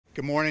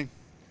Good morning,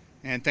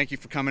 and thank you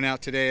for coming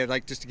out today. I'd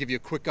like just to give you a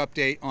quick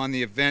update on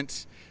the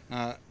events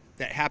that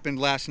happened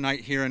last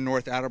night here in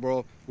North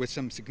Attleborough with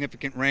some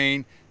significant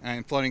rain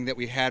and flooding that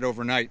we had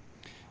overnight.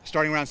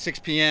 Starting around 6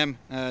 p.m.,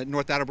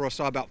 North Attleborough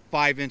saw about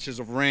 5 inches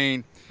of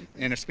rain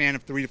in a span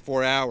of 3 to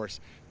 4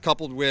 hours,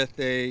 coupled with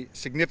a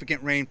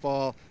significant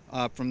rainfall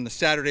from the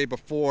Saturday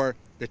before.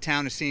 The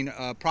town has seen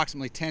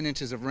approximately 10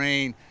 inches of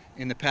rain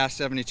in the past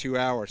 72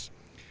 hours.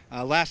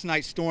 Last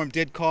night's storm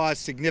did cause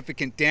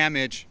significant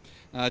damage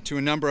to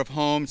a number of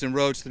homes and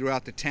roads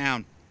throughout the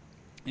town.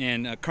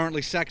 And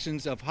currently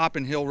sections of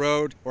Hoppin Hill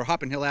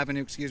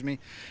Avenue,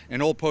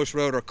 and Old Post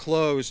Road are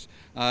closed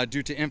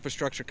due to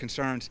infrastructure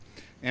concerns.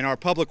 And our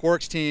public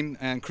works team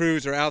and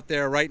crews are out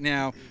there right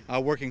now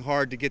working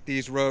hard to get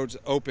these roads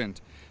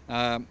opened.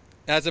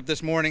 As of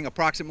this morning,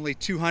 approximately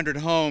 200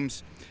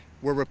 homes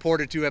were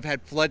reported to have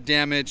had flood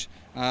damage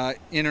in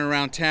and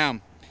around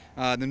town.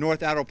 The North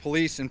Attleborough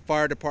Police and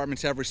Fire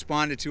Departments have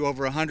responded to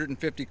over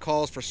 150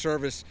 calls for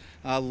service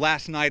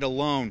last night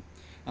alone,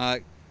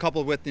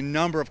 coupled with the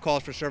number of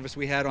calls for service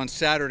we had on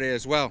Saturday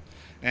as well.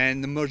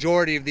 And the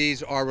majority of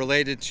these are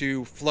related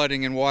to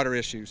flooding and water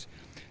issues.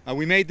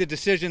 We made the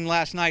decision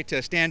last night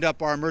to stand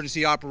up our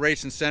Emergency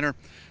Operations Center,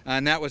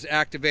 and that was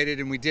activated,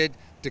 and we did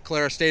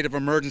declare a state of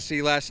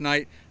emergency last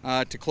night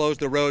to close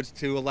the roads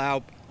to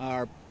allow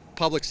our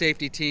public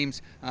safety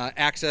teams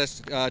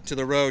access to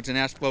the roads and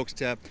ask folks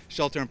to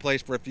shelter in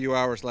place for a few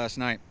hours last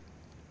night.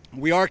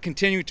 We are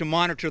continuing to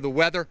monitor the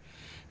weather,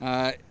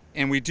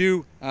 and we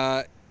do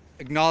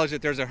acknowledge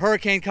that there's a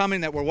hurricane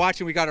coming that we're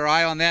watching. We got our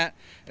eye on that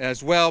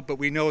as well, but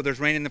we know there's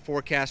rain in the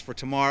forecast for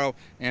tomorrow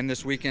and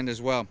this weekend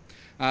as well.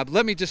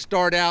 Let me just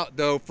start out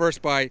though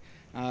first by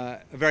a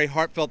very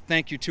heartfelt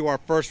thank you to our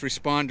first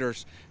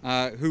responders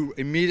who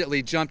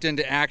immediately jumped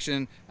into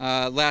action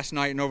last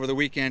night and over the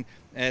weekend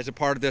as a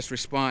part of this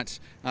response.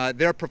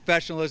 Their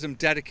professionalism,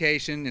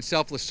 dedication, and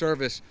selfless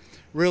service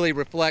really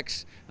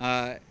reflects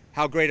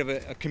how great of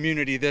a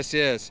community this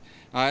is.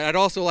 I'd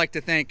also like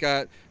to thank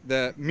the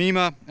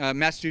MEMA,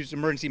 Massachusetts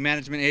Emergency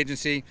Management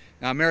Agency,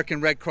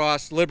 American Red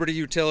Cross, Liberty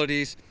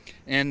Utilities,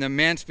 and the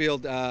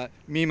Mansfield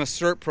MEMA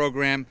CERT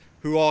program,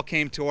 who all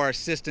came to our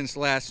assistance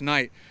last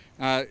night.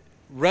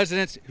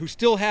 Residents who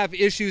still have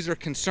issues or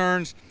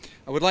concerns,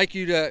 I would like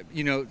you to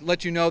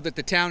let you know that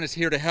the town is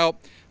here to help.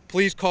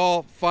 Please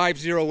call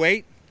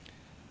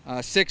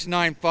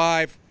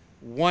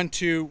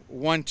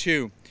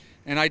 508-695-1212.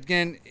 And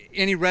again,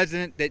 any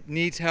resident that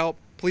needs help,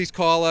 please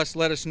call us,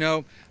 let us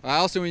know. I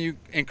also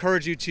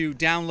encourage you to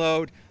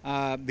download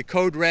the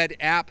Code Red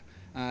app.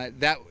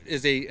 That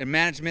is a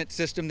management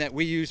system that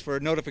we use for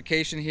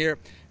notification here,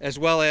 as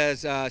well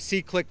as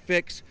C-Click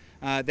Fix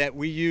that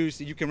we use.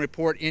 You can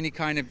report any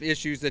kind of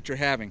issues that you're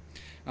having.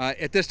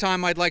 At this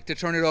time, I'd like to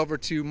turn it over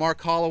to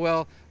Mark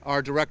Hollowell,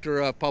 our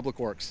Director of Public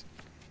Works.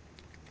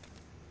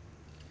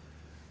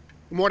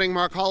 Good morning,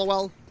 Mark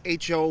Hollowell,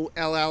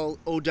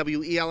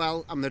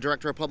 Hollowell. I'm the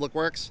Director of Public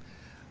Works.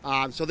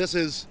 So this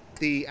is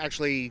the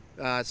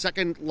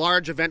second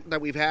large event that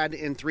we've had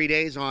in 3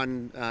 days.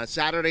 On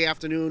Saturday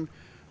afternoon,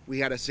 we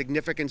had a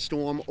significant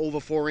storm,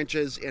 over 4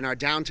 inches in our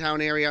downtown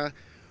area,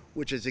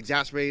 which is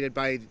exacerbated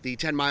by the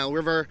 10-Mile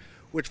River,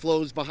 which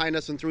flows behind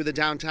us and through the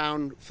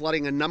downtown,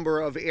 flooding a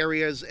number of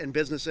areas and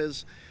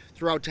businesses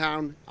throughout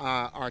town.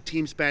 Our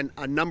team spent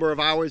a number of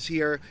hours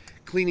here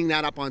cleaning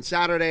that up on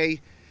Saturday.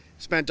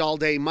 Spent all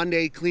day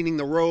Monday cleaning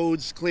the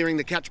roads, clearing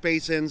the catch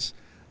basins,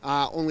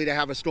 only to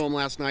have a storm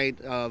last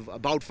night of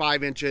about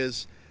 5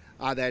 inches.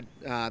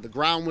 The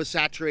ground was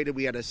saturated.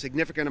 We had a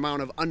significant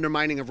amount of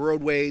undermining of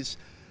roadways,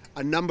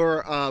 a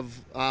number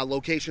of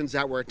locations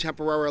that were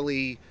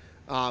temporarily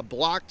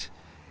blocked,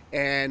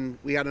 and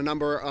we had a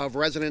number of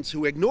residents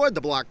who ignored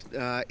the blocked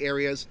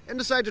areas and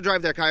decided to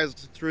drive their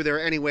cars through there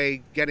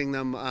anyway, getting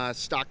them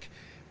stuck,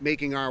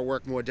 making our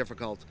work more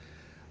difficult.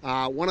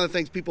 One of the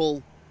things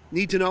people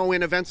need to know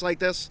in events like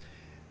this,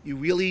 you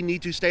really need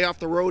to stay off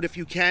the road if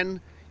you can.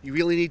 You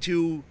really need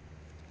to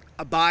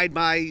abide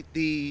by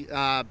the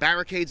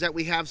barricades that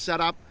we have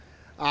set up.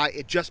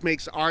 It just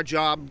makes our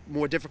job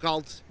more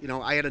difficult.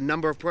 I had a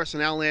number of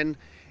personnel in.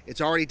 It's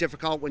already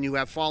difficult when you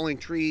have falling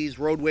trees,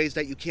 roadways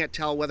that you can't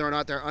tell whether or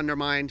not they're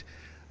undermined,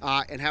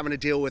 and having to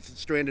deal with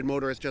stranded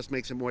motorists just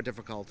makes it more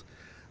difficult.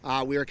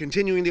 We are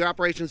continuing the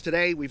operations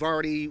today. We've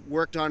already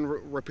worked on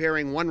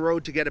repairing one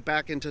road to get it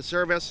back into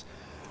service.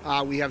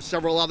 We have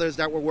several others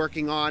that we're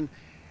working on,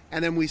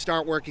 and then we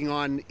start working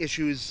on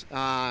issues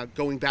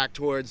going back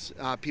towards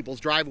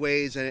people's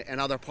driveways and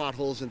other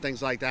potholes and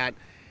things like that,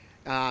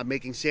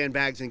 making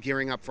sandbags and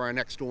gearing up for our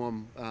next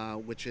storm,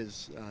 which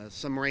is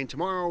some rain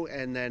tomorrow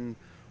and then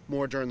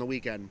more during the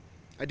weekend.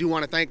 I do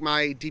want to thank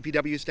my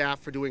DPW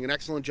staff for doing an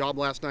excellent job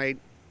last night.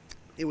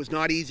 It was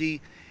not easy,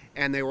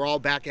 and they were all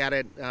back at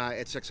it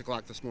at 6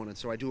 o'clock this morning,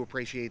 so I do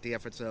appreciate the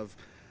efforts of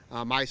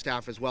my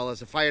staff, as well as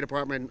the fire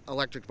department,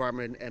 electric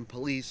department, and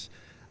police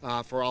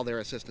for all their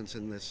assistance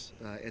in this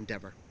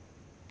endeavor.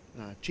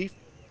 Chief?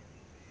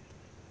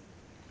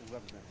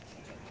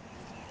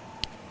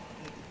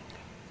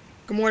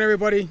 Good morning,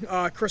 everybody.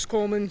 Chris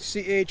Coleman,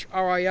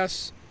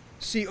 CHRIS,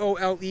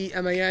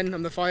 Coleman.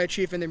 I'm the Fire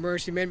Chief and the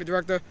Emergency Management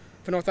Director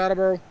for North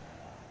Attleborough.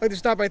 I'd like to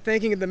start by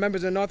thanking the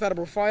members of the North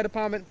Attleborough Fire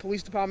Department,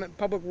 Police Department,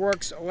 Public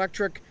Works,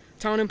 Electric,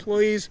 town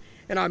employees,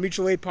 and our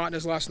mutual aid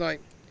partners last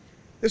night.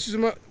 This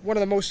was one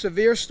of the most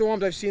severe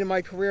storms I've seen in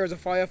my career as a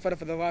firefighter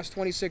for the last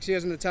 26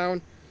 years in the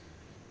town,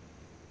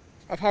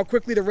 of how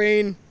quickly the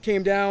rain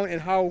came down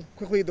and how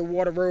quickly the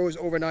water rose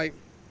overnight.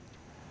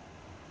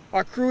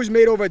 Our crews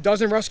made over a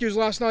dozen rescues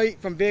last night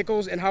from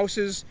vehicles and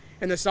houses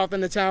in the south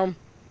end of town.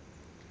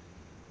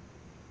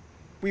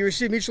 We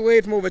received mutual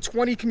aid from over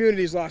 20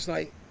 communities last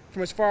night,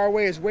 from as far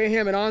away as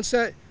Wareham and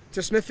Onset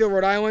to Smithfield,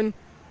 Rhode Island.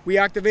 We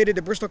activated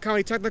the Bristol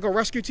County Technical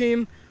Rescue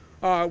Team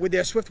with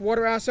their swift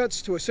water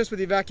assets to assist with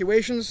the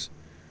evacuations.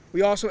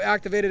 We also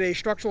activated a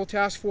structural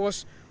task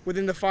force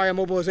within the fire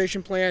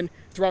mobilization plan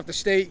throughout the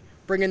state,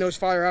 bringing those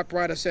fire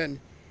apparatus in.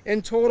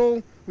 In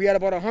total, we had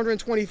about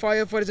 120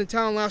 firefighters in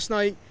town last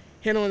night,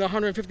 handling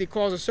 150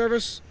 calls of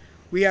service.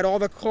 We had all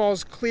the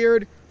calls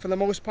cleared for the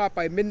most part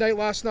by midnight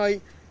last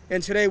night,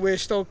 and today we're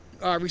still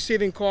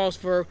receiving calls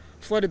for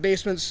flooded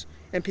basements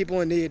and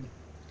people in need.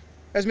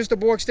 As Mr.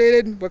 Borg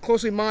stated, we're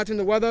closely monitoring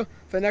the weather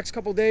for the next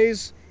couple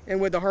days,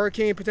 and with the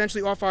hurricane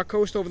potentially off our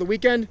coast over the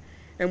weekend,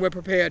 and we're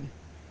prepared.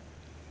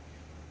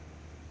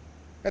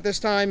 At this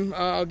time,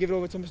 I'll give it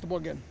over to Mr.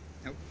 Borg again.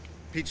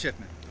 Pete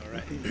Schiffman. All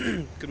right.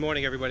 Good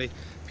morning, everybody.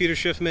 Peter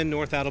Schiffman,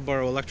 North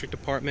Attleborough Electric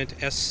Department,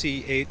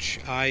 SCHIFFMAN.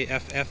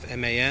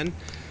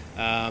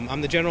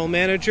 I'm the general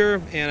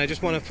manager, and I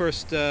just want to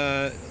first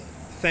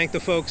thank the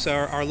folks,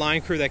 our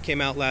line crew that came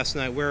out last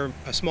night. We're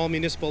a small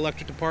municipal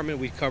electric department.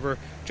 We cover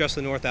just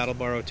the North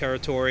Attleborough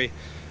territory.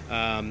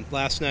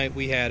 Last night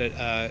we had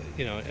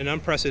an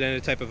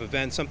unprecedented type of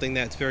event, something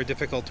that's very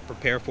difficult to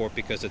prepare for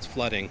because it's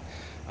flooding.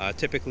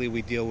 Typically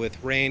we deal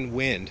with rain,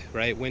 wind,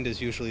 right? Wind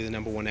is usually the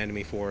 #1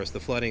 enemy for us. The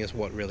flooding is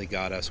what really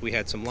got us. We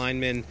had some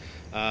linemen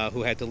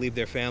who had to leave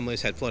their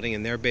families, had flooding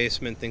in their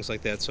basement, things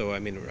like that. So, I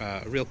mean,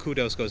 real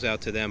kudos goes out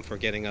to them for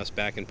getting us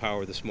back in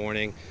power this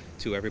morning,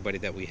 to everybody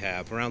that we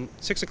have. Around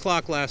 6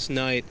 o'clock last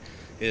night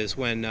is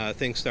when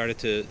things started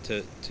to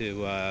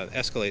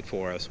escalate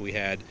for us. We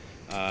had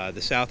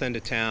the south end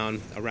of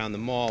town around the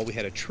mall. We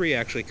had a tree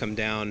actually come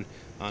down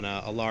on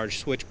a large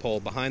switch pole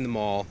behind the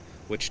mall,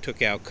 which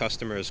took out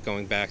customers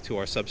going back to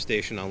our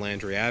substation on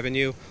Landry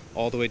Avenue,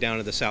 all the way down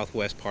to the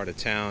southwest part of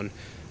town.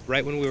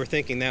 Right when we were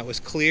thinking that was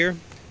clear,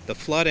 the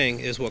flooding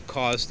is what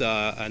caused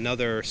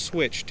another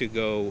switch to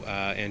go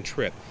and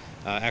trip.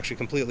 Actually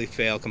completely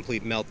fail,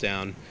 complete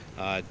meltdown,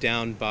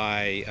 down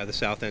by the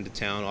south end of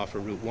town off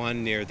of Route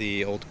 1 near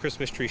the old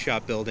Christmas tree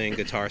shop building,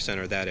 Guitar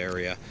Center, that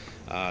area.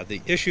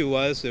 The issue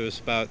was there was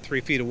about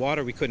 3 feet of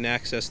water. We couldn't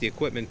access the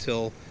equipment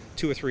till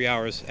 2 or 3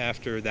 hours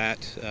after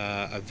that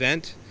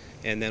event.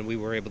 And then we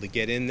were able to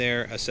get in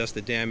there, assess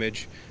the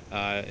damage,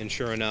 and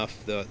sure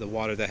enough, the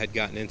water that had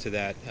gotten into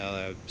that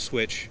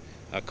switch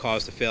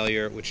caused a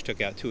failure, which took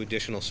out 2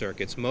 additional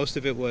circuits. Most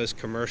of it was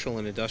commercial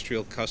and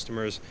industrial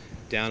customers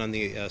down on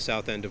the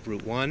south end of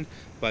Route 1,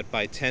 but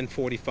by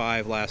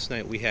 10:45 last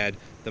night, we had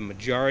the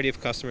majority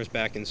of customers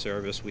back in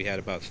service. We had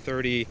about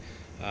 30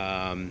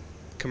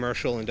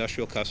 commercial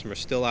industrial customers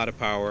still out of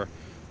power.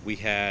 We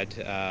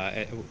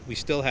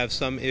still have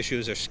some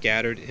issues or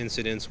scattered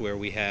incidents where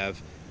we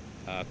have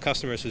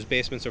customers whose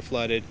basements are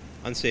flooded,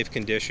 unsafe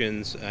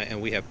conditions, and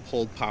we have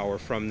pulled power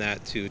from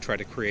that to try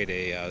to create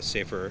a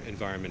safer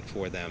environment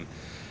for them.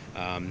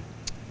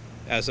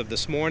 As of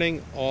this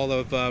morning, all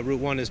of Route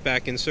 1 is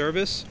back in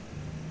service,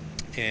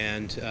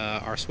 and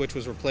our switch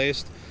was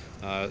replaced.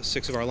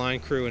 6 of our line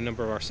crew and a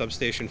number of our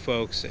substation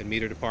folks and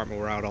meter department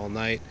were out all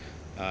night,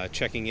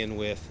 checking in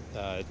with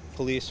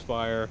police,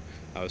 fire.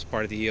 I was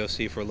part of the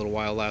EOC for a little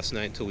while last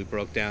night until we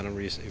broke down and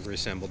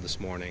reassembled this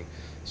morning.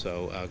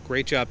 So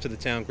great job to the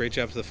town, great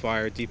job to the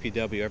fire,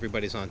 DPW,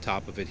 everybody's on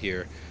top of it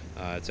here.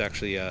 It's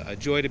actually a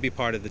joy to be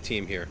part of the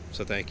team here,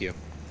 so thank you.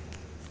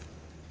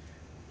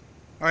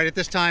 All right, at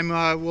this time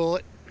we'll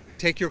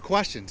take your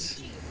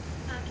questions. Chief,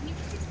 can you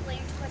just explain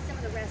to us some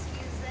of the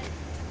rescues that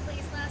took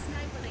place last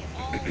night? Were they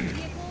all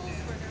vehicles?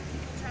 Were there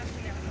people trapped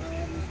in their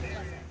homes? What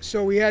was it?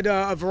 So we had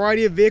a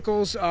variety of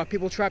vehicles,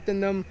 people trapped in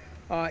them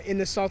in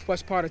the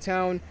southwest part of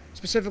town,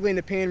 specifically in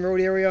the Payne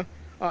Road area.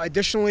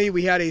 Additionally,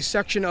 we had a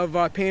section of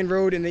Payne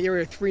Road in the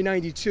area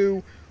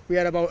 392. We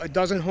had about a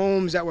dozen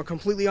homes that were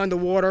completely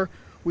underwater.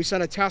 We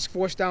sent a task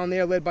force down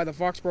there led by the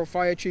Foxborough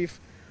Fire Chief,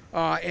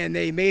 and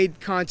they made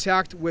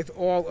contact with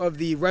all of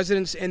the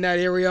residents in that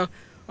area.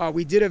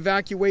 We did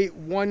evacuate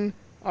one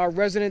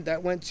resident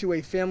that went to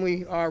a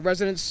family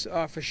residence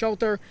for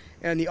shelter,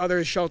 and the other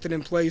is sheltered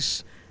in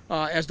place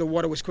as the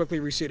water was quickly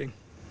receding.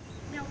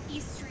 Now,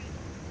 East Street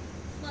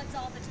floods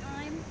all the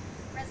time.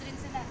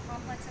 Residents in that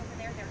complex over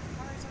there, their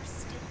cars are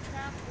still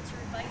trapped. What's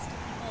your advice to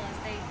people as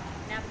they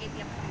navigate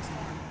the upcoming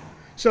storm?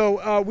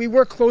 So we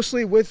work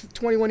closely with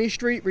 21 East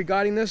Street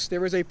regarding this.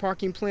 There is a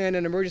parking plan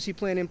and emergency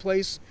plan in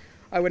place.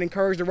 I would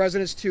encourage the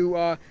residents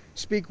to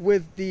speak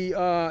with the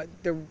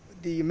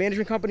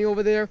management company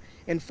over there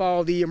and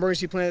follow the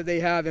emergency plan that they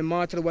have and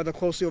monitor the weather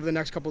closely over the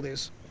next couple of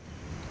days.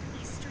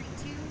 East Street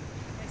too.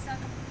 I saw a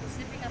couple people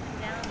zipping up and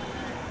down.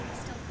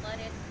 Still flooded.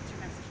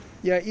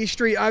 Yeah, East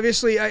Street,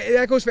 obviously,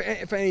 that goes for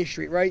any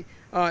street, right?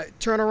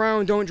 Turn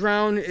around, don't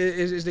drown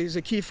is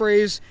a key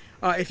phrase.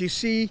 If you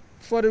see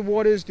flooded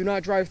waters, do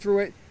not drive through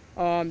it.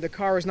 The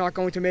car is not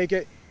going to make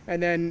it,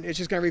 and then it's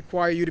just going to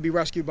require you to be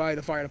rescued by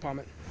the fire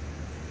department.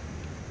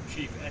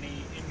 Chief,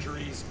 any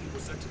injuries, people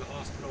sent to the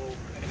hospital,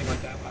 anything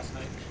like that last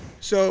night?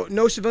 So,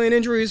 no civilian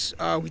injuries.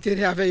 We did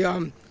have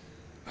a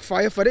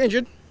firefighter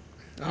injured.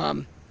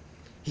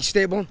 He's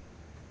stable,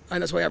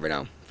 and that's why I have right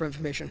now for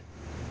information.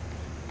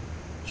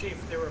 Chief,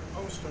 there were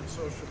posts on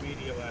social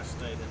media last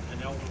night,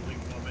 an elderly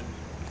woman,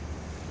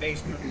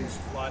 basement was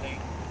flooding,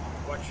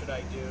 what should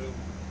I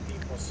do?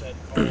 People said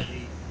call the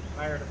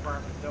fire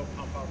department, they'll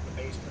pump out the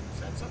basement. Is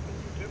that something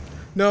you do?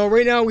 No,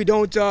 right now we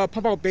don't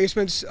pump out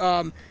basements.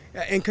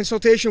 In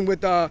consultation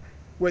with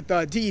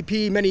DEP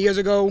many years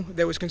ago,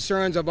 there was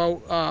concerns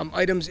about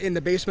items in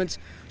the basements,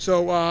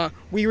 so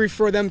we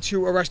refer them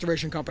to a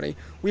restoration company.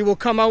 We will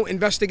come out,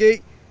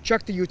 investigate,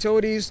 check the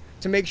utilities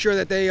to make sure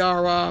that they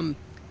are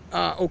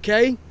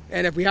okay,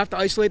 and if we have to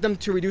isolate them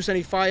to reduce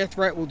any fire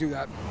threat, we'll do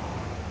that.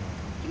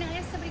 Can I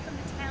ask somebody from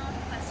the town a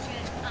question?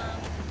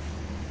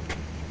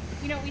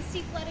 We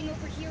see flooding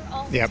over here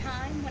all the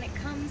time. When it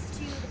comes to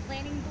the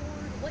planning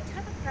board, what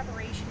type of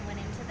preparation went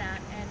into that,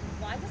 and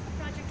why was the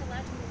project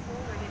allowed to move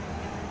forward in a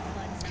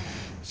flood zone?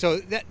 So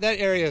that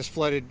area is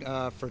flooded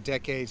for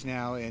decades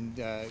now,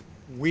 and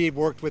we've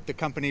worked with the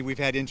company. We've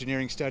had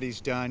engineering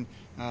studies done,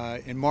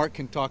 and Mark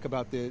can talk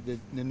about the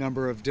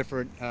number of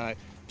different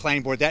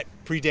planning board. That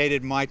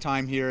predated my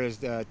time here as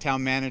the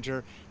town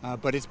manager,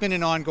 but it's been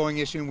an ongoing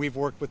issue, and we've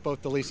worked with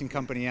both the leasing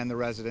company and the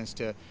residents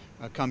to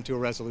come to a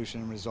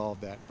resolution and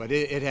resolve that. But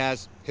it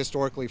has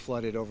historically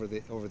flooded over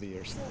the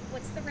years. So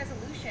what's the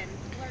resolution?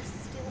 People are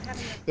still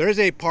having There is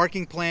a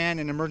parking plan,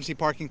 an emergency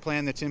parking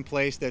plan that's in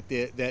place that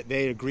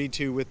they agreed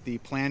to with the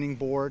planning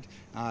board,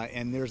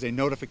 and there's a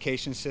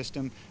notification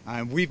system.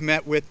 We've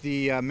met with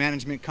the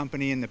management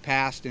company in the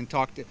past and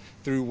talked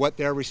through what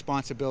their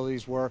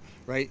responsibilities were,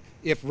 right?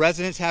 If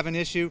residents have an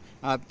issue,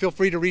 feel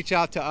free to reach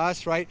out to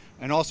us, right?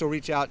 And also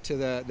reach out to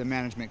the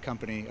management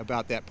company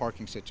about that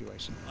parking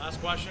situation. Last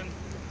question.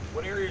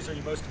 What areas are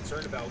you most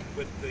concerned about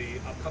with the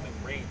upcoming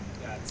rain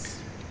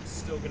that's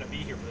still going to be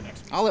here for the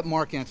next week? I'll let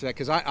Mark answer that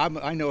because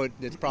I know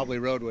it's probably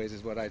roadways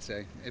is what I'd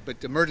say.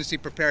 But emergency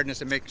preparedness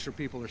and making sure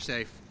people are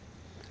safe.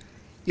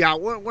 Yeah,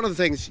 one of the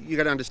things you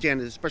got to understand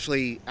is,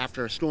 especially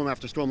after storm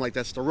like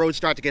this, the roads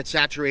start to get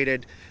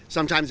saturated.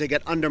 Sometimes they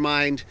get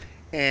undermined,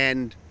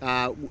 and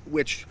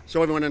which,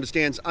 so everyone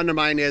understands,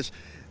 undermine is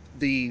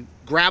the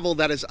gravel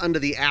that is under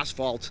the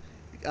asphalt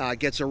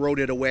gets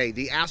eroded away.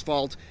 The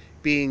asphalt,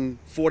 being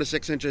 4 to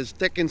 6 inches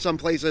thick in some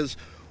places,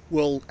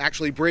 will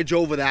actually bridge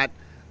over that,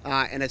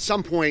 and at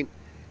some point,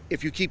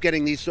 if you keep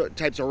getting these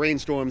types of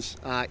rainstorms,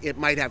 it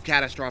might have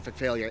catastrophic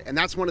failure. And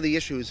that's one of the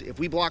issues. If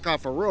we block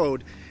off a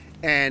road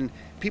and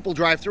people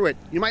drive through it,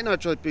 you might not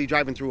just be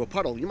driving through a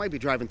puddle, you might be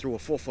driving through a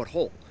 4-foot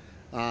hole.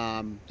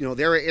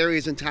 There are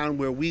areas in town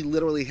where we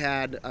literally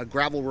had a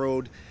gravel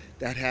road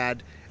that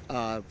had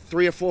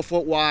 3 or 4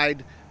 foot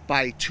wide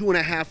by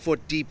 2.5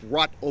 foot deep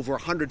rut over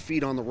 100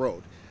 feet on the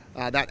road.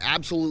 That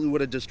absolutely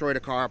would have destroyed a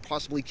car,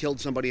 possibly killed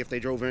somebody if they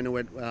drove into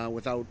it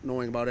without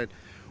knowing about it.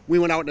 We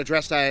went out and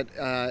addressed that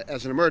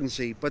as an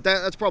emergency, but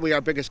that's probably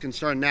our biggest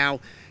concern now,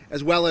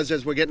 as well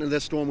as we're getting into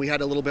this storm. We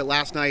had a little bit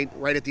last night,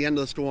 right at the end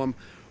of the storm,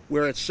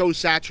 where it's so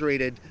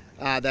saturated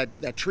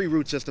that tree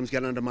root systems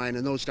get undermined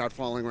and those start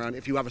falling around.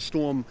 If you have a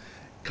storm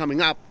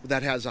coming up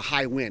that has a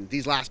high wind,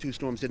 these last 2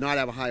 storms did not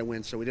have a high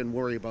wind, so we didn't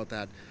worry about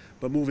that.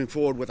 But moving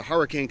forward with a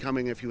hurricane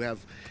coming, if you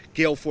have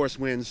gale force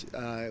winds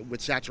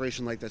with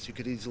saturation like this, you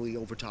could easily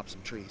overtop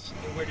some trees.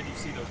 And where did you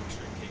see those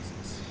extreme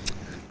cases?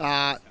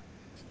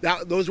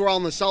 Those were all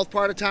in the south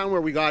part of town where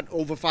we got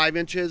over 5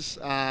 inches.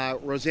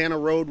 Rosanna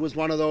Road was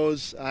one of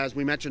those. As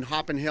we mentioned,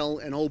 Hoppin Hill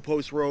and Old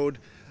Post Road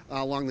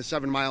along the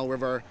 7 Mile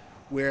River,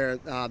 where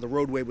the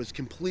roadway was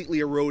completely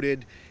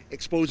eroded,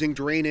 exposing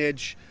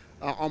drainage,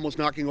 almost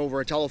knocking over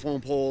a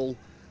telephone pole,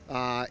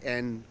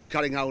 and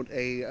cutting out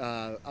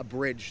a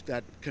bridge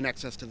that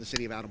connects us to the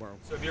city of Attleborough.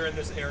 So if you're in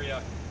this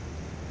area,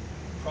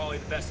 probably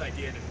the best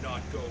idea to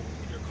not go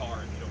in your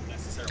car if you don't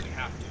necessarily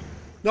have to.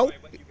 Nope.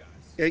 Let you guys.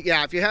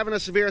 Yeah, if you're having a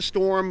severe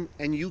storm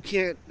and you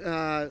can't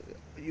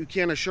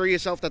assure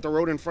yourself that the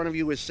road in front of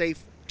you is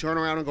safe, turn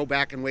around and go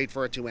back and wait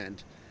for it to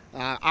end.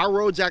 Our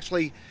roads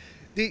actually,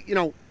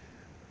 drainage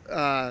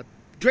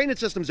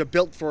systems are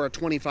built for a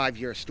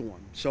 25-year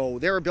storm. So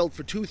they're built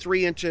for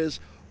 2-3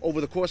 inches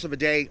over the course of a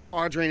day.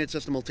 Our drainage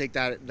system will take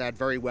that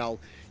very well.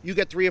 You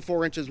get 3 or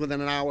 4 inches within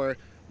an hour.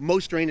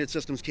 Most drainage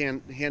systems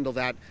can't handle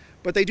that,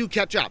 but they do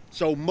catch up.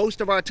 So most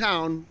of our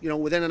town,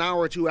 within an hour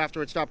or two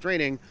after it stopped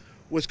raining,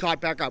 was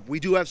caught back up. We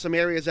do have some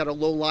areas that are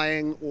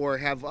low-lying or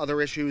have other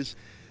issues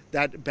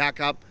that back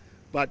up,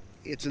 but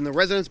it's in the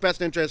residents'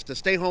 best interest to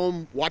stay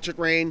home, watch it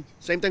rain.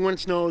 Same thing when it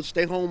snows,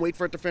 stay home, wait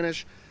for it to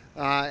finish,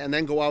 and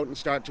then go out and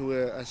start to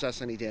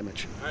assess any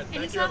damage. All right, Any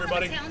thank you, talk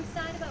everybody. on the town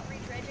side about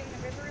redredging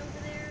the river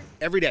over there?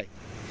 Every day.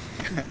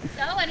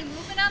 So, any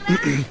movement on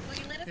that? Will you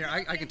let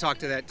Yeah, I can talk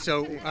to that.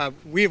 So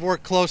we have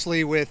worked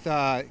closely with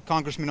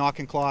Congressman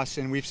Auchincloss,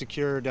 and we've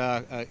secured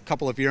a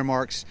couple of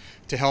earmarks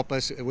to help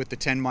us with the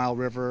 10 Mile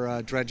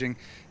River dredging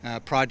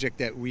project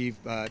that we've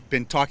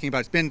been talking about.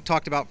 It's been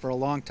talked about for a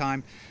long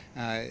time,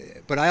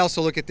 but I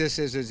also look at this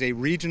as a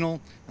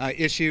regional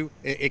issue.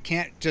 It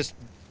can't just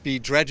be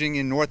dredging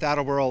in North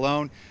Attleborough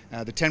alone.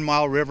 The 10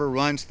 Mile River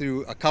runs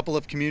through a couple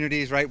of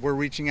communities, right? We're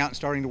reaching out and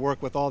starting to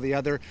work with all the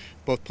other,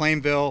 both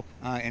Plainville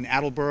and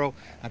Attleborough,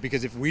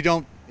 because if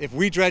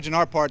we dredge in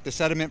our part, the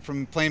sediment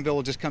from Plainville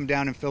will just come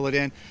down and fill it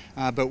in.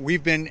 But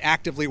we've been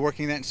actively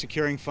working that and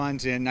securing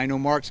funds, and I know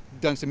Mark's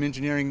done some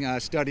engineering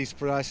studies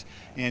for us,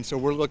 and so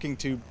we're looking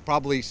to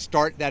probably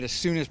start that as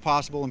soon as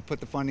possible and put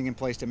the funding in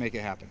place to make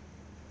it happen.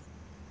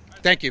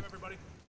 Thank you.